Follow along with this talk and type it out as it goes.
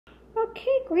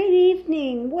Okay, great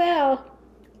evening. Well,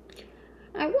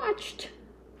 I watched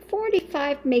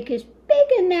 45 make his big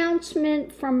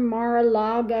announcement from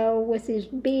Mar-a-Lago with his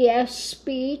BS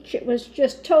speech. It was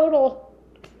just total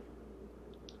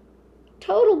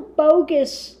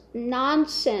bogus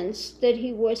nonsense that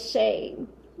he was saying.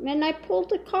 And I pulled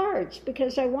the cards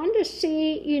because I wanted to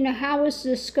see, how is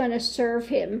this going to serve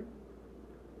him?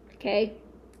 Okay?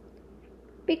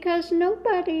 Because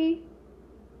nobody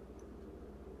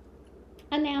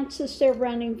announces they're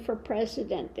running for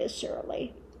president this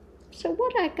early. So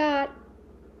what I got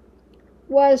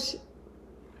was,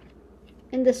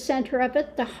 in the center of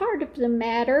it, the heart of the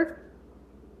matter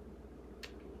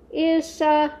is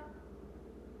stuff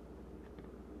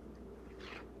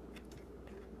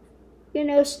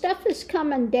is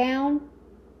coming down.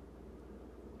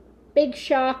 Big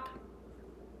shock.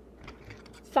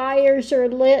 Fires are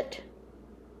lit.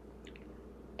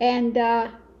 And,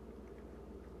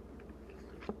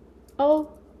 oh,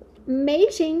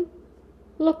 amazing.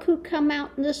 Look who come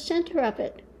out in the center of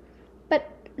it. But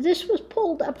this was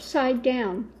pulled upside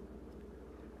down.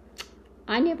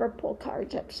 I never pull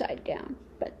cards upside down,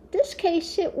 but this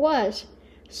case it was.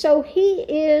 So he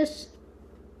is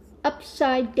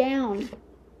upside down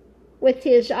with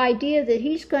his idea that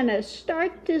he's going to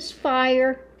start this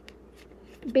fire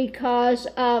because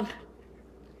of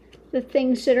the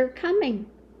things that are coming.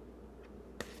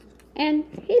 And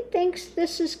he thinks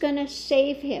this is going to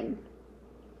save him.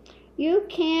 You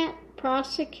can't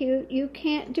prosecute, you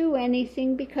can't do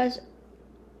anything because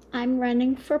I'm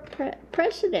running for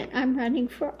president. I'm running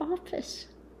for office.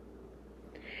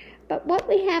 But what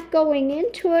we have going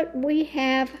into it, we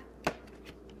have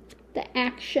the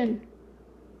action.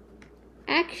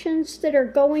 Actions that are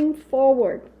going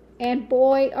forward. And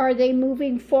boy, are they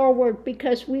moving forward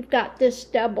because we've got this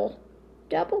double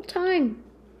time.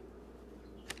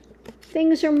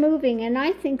 Things are moving, and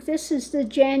I think this is the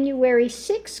January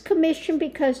 6th commission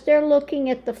because they're looking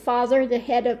at the father, the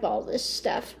head of all this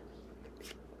stuff.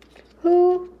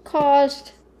 Who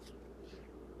caused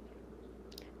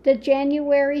the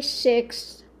January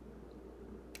 6th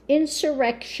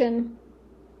insurrection,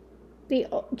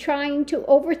 trying to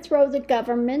overthrow the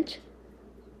government,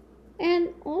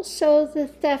 and also the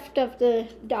theft of the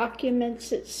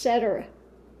documents, etc.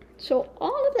 So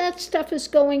all of that stuff is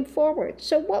going forward.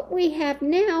 So what we have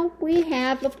now, we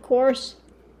have, of course,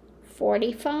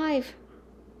 45.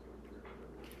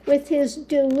 With his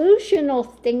delusional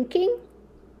thinking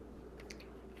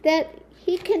that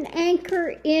he can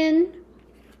anchor in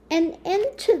an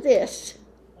end to this,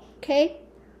 okay?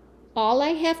 All I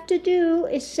have to do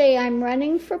is say I'm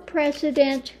running for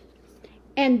president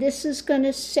and this is going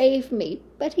to save me.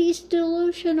 But he's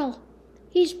delusional.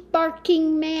 He's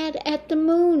barking mad at the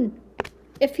moon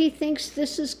if he thinks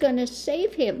this is going to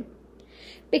save him.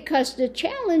 Because the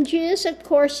challenge is, of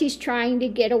course, he's trying to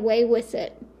get away with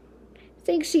it.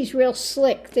 Thinks he's real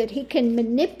slick, that he can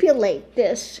manipulate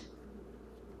this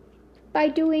by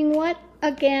doing what?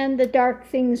 Again, the dark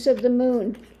things of the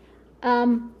moon.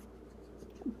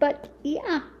 But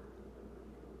yeah,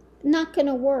 not going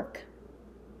to work.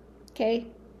 Okay?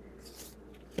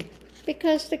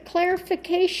 Because the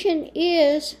clarification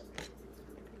is,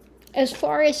 as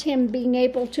far as him being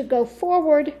able to go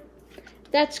forward,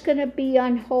 that's going to be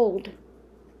on hold.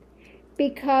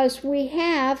 Because we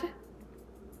have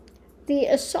the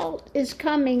assault is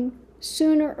coming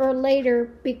sooner or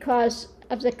later because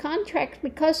of the contract,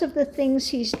 because of the things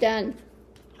he's done.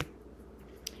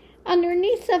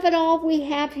 Underneath of it all, we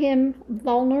have him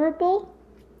vulnerable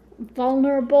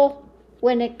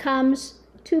when it comes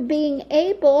to being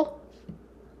able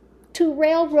to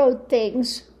railroad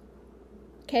things,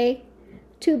 okay?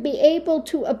 To be able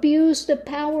to abuse the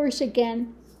powers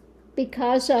again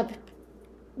because of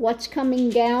what's coming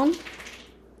down.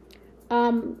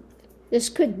 This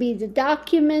could be the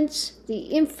documents, the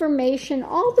information,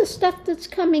 all the stuff that's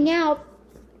coming out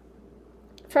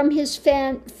from his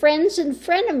friends and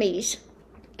frenemies,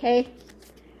 okay?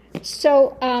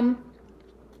 So,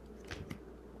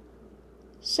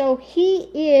 so he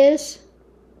is,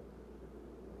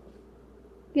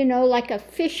 like a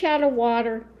fish out of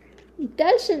water,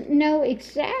 doesn't know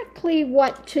exactly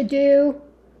what to do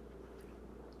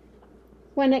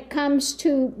when it comes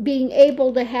to being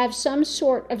able to have some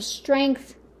sort of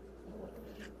strength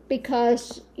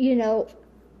because,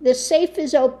 the safe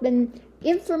is open,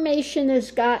 information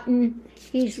is gotten,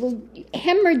 he's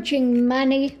hemorrhaging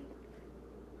money,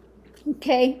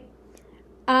 okay?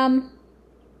 And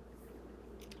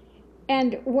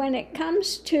when it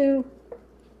comes to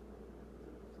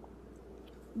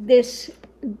this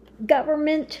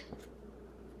government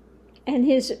and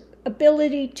his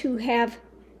ability to have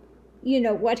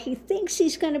what he thinks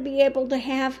he's going to be able to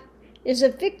have is a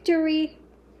victory.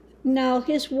 No,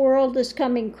 his world is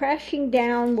coming crashing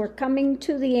down. We're coming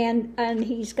to the end, and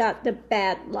he's got the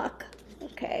bad luck,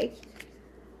 okay?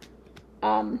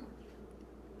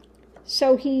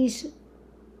 So he's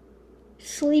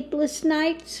sleepless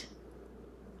nights,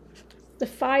 the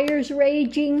fire's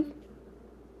raging,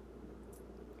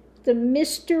 the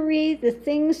mystery, the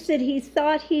things that he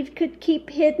thought he could keep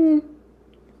hidden,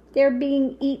 they're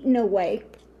being eaten away,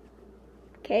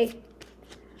 okay?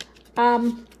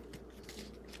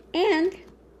 And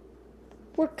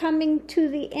we're coming to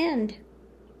the end,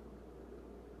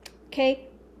 okay?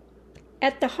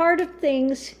 At the heart of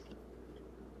things,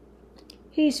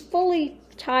 he's fully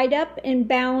tied up and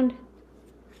bound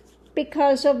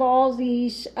because of all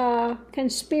these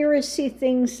conspiracy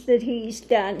things that he's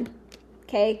done,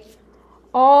 okay?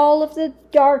 All of the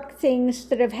dark things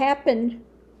that have happened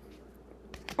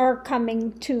are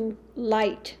coming to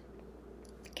light,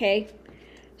 okay?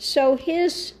 So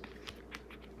his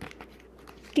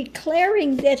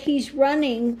declaring that he's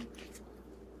running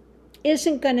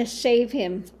isn't going to save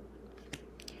him.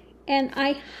 And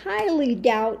I highly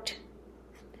doubt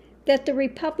that the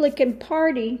Republican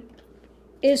Party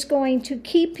is going to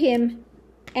keep him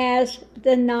as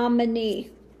the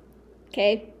nominee,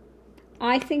 okay?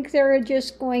 I think they're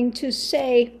just going to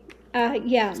say,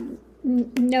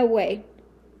 no way,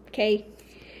 okay?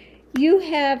 You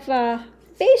have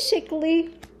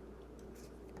basically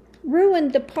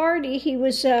ruined the party. He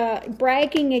was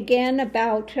bragging again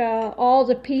about all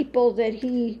the people that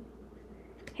he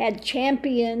had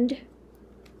championed,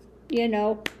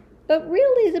 but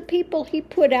really the people he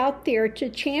put out there to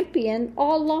champion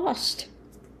all lost,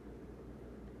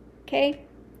 okay?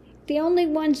 The only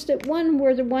ones that won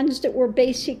were the ones that were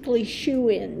basically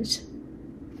shoo-ins.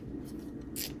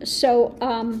 So,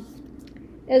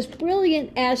 as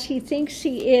brilliant as he thinks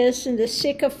he is, and the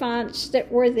sycophants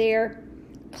that were there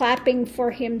clapping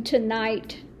for him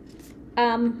tonight,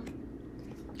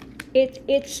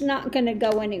 it's not going to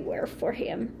go anywhere for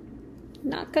him.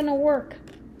 Not going to work.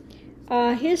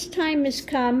 His time has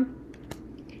come.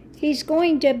 He's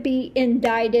going to be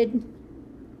indicted.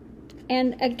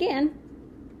 And again,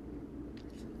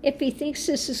 if he thinks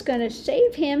this is going to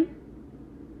save him,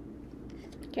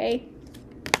 okay,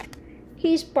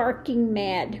 he's barking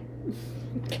mad.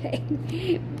 Okay,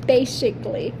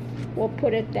 basically, we'll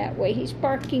put it that way. He's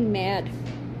barking mad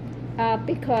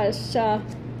because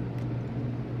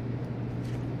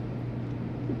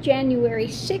January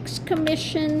 6th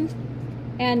Commission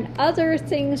and other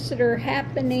things that are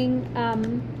happening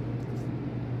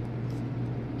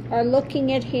are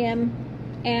looking at him,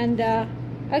 and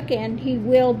again, he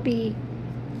will be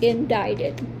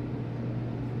indicted.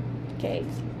 Okay,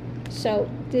 so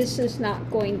this is not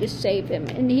going to save him.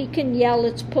 And he can yell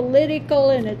it's political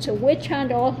and it's a witch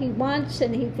hunt all he wants,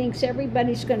 and he thinks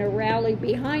everybody's going to rally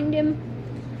behind him.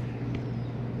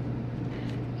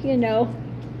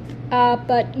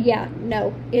 But yeah,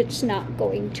 no, it's not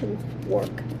going to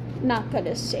work. Not going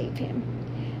to save him.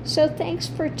 So thanks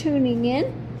for tuning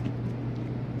in,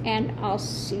 and I'll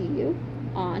see you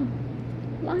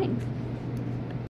online.